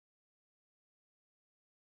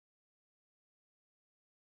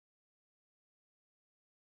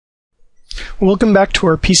Welcome back to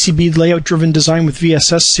our PCB layout-driven design with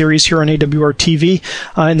VSS series here on AWR TV.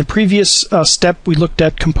 In the previous step, we looked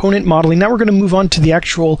at component modeling. Now we're going to move on to the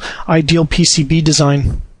actual ideal PCB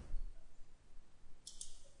design.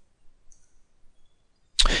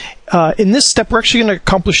 In this step, we're actually going to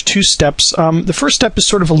accomplish two steps. The first step is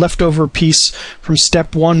sort of a leftover piece from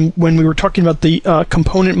step one. When we were talking about the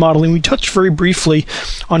component modeling, we touched very briefly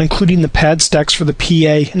on including the pad stacks for the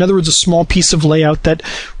PA. In other words, a small piece of layout that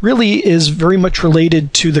really is very much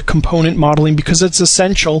related to the component modeling because it's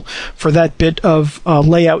essential for that bit of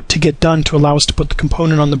layout to get done to allow us to put the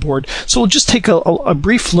component on the board. So we'll just take a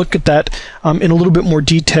brief look at that in a little bit more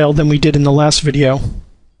detail than we did in the last video.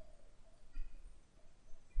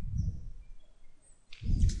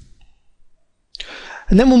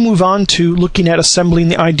 And then we'll move on to looking at assembling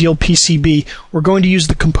the ideal PCB. We're going to use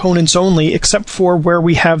the components only, except for where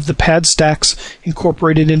we have the pad stacks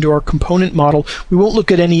incorporated into our component model. We won't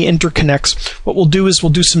look at any interconnects. What we'll do is we'll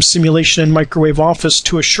do some simulation in Microwave Office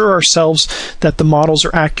to assure ourselves that the models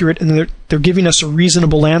are accurate and they're giving us a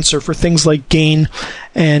reasonable answer for things like gain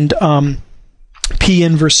and P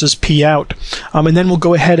in versus P out. And then we'll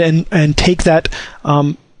go ahead and take that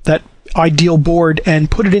ideal board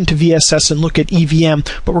and put it into VSS and look at EVM,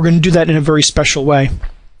 but we're going to do that in a very special way.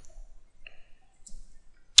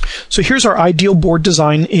 So here's our ideal board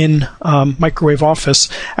design in Microwave Office.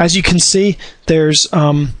 As you can see, there's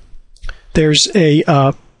a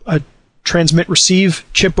transmit receive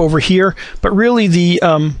chip over here, but really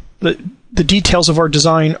the details of our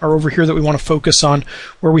design are over here that we want to focus on,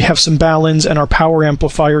 where we have some balance and our power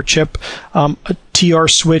amplifier chip, a TR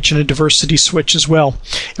switch, and a diversity switch as well.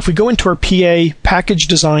 If we go into our PA package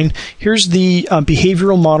design, here's the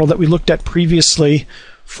behavioral model that we looked at previously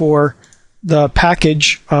for the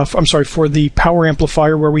package, for the power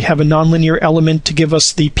amplifier, where we have a nonlinear element to give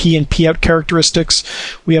us the P and P out characteristics.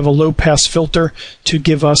 We have a low pass filter to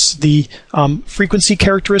give us the frequency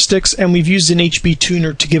characteristics, and we've used an HB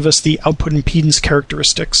tuner to give us the output impedance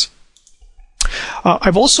characteristics.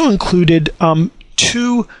 I've also included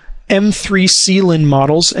two M3 C-LIN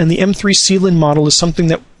models, and the M3 C-LIN model is something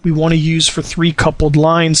that we want to use for three coupled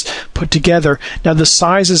lines put together. Now the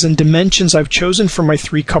sizes and dimensions I've chosen for my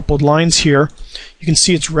three coupled lines here, you can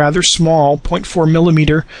see it's rather small, 0.4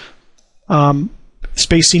 millimeter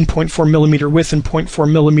spacing, 0.4 millimeter width, and 0.4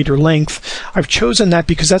 millimeter length. I've chosen that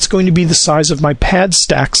because that's going to be the size of my pad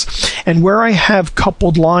stacks. And where I have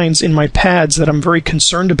coupled lines in my pads that I'm very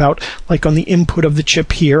concerned about, like on the input of the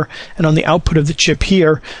chip here and on the output of the chip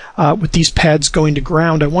here, with these pads going to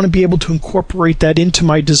ground, I want to be able to incorporate that into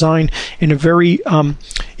my design in a very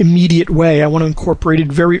immediate way. I want to incorporate it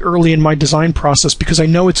very early in my design process because I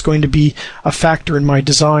know it's going to be a factor in my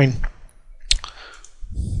design.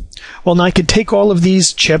 Well, now I could take all of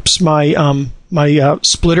these chips, my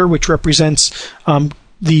splitter, which represents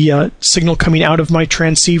the signal coming out of my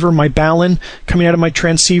transceiver, my balun coming out of my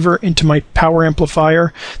transceiver into my power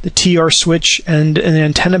amplifier, the TR switch, and an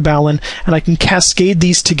antenna balun, and I can cascade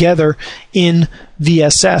these together in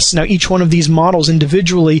VSS. Now each one of these models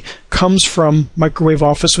individually comes from Microwave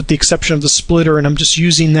Office with the exception of the splitter, and I'm just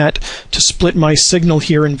using that to split my signal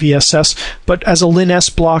here in VSS. But as a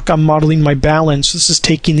LIN-S block, I'm modeling my balun. So this is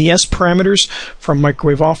taking the S parameters from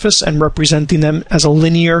Microwave Office and representing them as a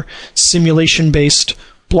linear simulation-based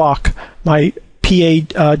block. My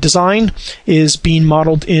PA design is being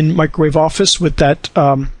modeled in Microwave Office with that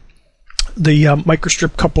the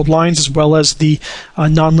microstrip coupled lines, as well as the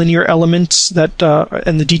nonlinear elements that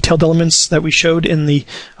and the detailed elements that we showed in the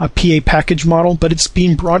PA package model, but it's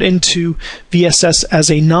being brought into VSS as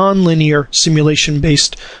a nonlinear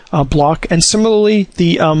simulation-based block. And similarly,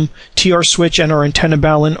 the TR switch and our antenna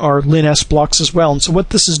balun are LIN-S blocks as well. And so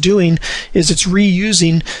what this is doing is it's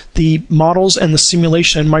reusing the models and the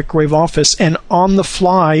simulation in Microwave Office, and on the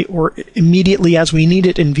fly or immediately as we need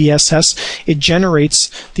it in VSS, it generates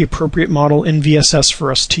the appropriate model in VSS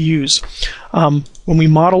for us to use. When we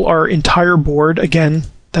model our entire board, again,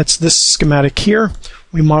 that's this schematic here.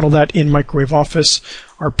 We model that in Microwave Office.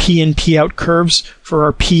 Our P in P out curves for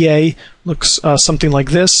our PA looks something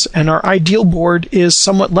like this, and our ideal board is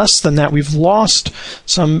somewhat less than that. We've lost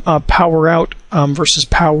some power out versus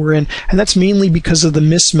power in, and that's mainly because of the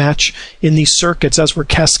mismatch in these circuits as we're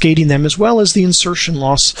cascading them, as well as the insertion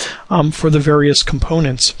loss for the various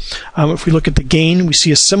components. If we look at the gain, we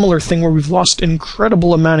see a similar thing where we've lost an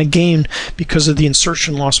incredible amount of gain because of the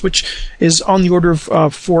insertion loss, which is on the order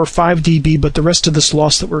of 4 or 5 dB, but the rest of this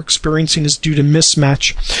loss that we're experiencing is due to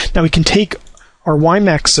mismatch. Now we can take our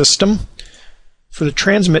WiMAX system for the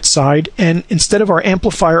transmit side, and instead of our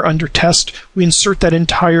amplifier under test, we insert that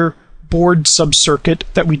entire board subcircuit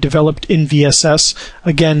that we developed in VSS.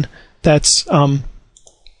 Again, That's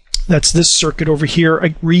this circuit over here,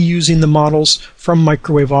 reusing the models from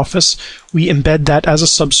Microwave Office. We embed that as a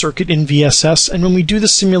subcircuit in VSS, and when we do the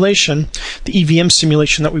simulation, the EVM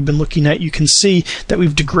simulation that we've been looking at, you can see that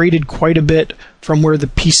we've degraded quite a bit from where the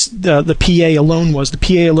PA alone was. The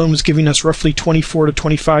PA alone was giving us roughly 24 to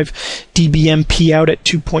 25 dBm P out at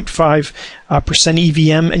 2.5%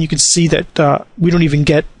 EVM, and you can see that we don't even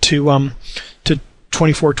get to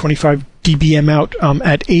 24, 25 dBm out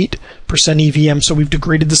at 8% EVM, so we've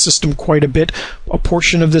degraded the system quite a bit. A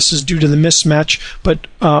portion of this is due to the mismatch, but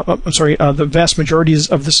the vast majority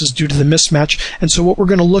of this is due to the mismatch. And so what we're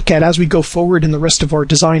going to look at as we go forward in the rest of our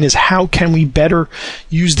design is how can we better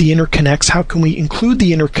use the interconnects, how can we include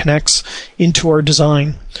the interconnects into our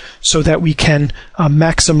design so that we can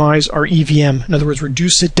maximize our EVM. In other words,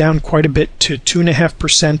 reduce it down quite a bit to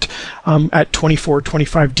 2.5% at 24,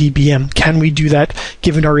 25 dBm. Can we do that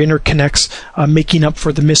given our interconnects making up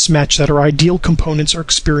for the mismatch that our ideal components are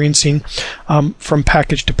experiencing from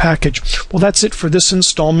package to package? Well, that's it for this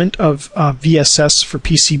installment of VSS for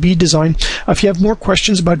PCB design. If you have more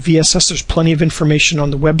questions about VSS, there's plenty of information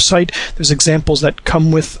on the website. There's examples that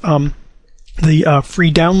come with the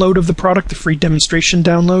free download of the product, the free demonstration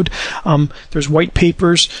download. There's white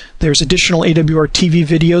papers. There's additional AWR TV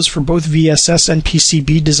videos for both VSS and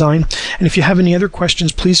PCB design. And if you have any other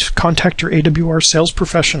questions, please contact your AWR sales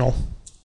professional.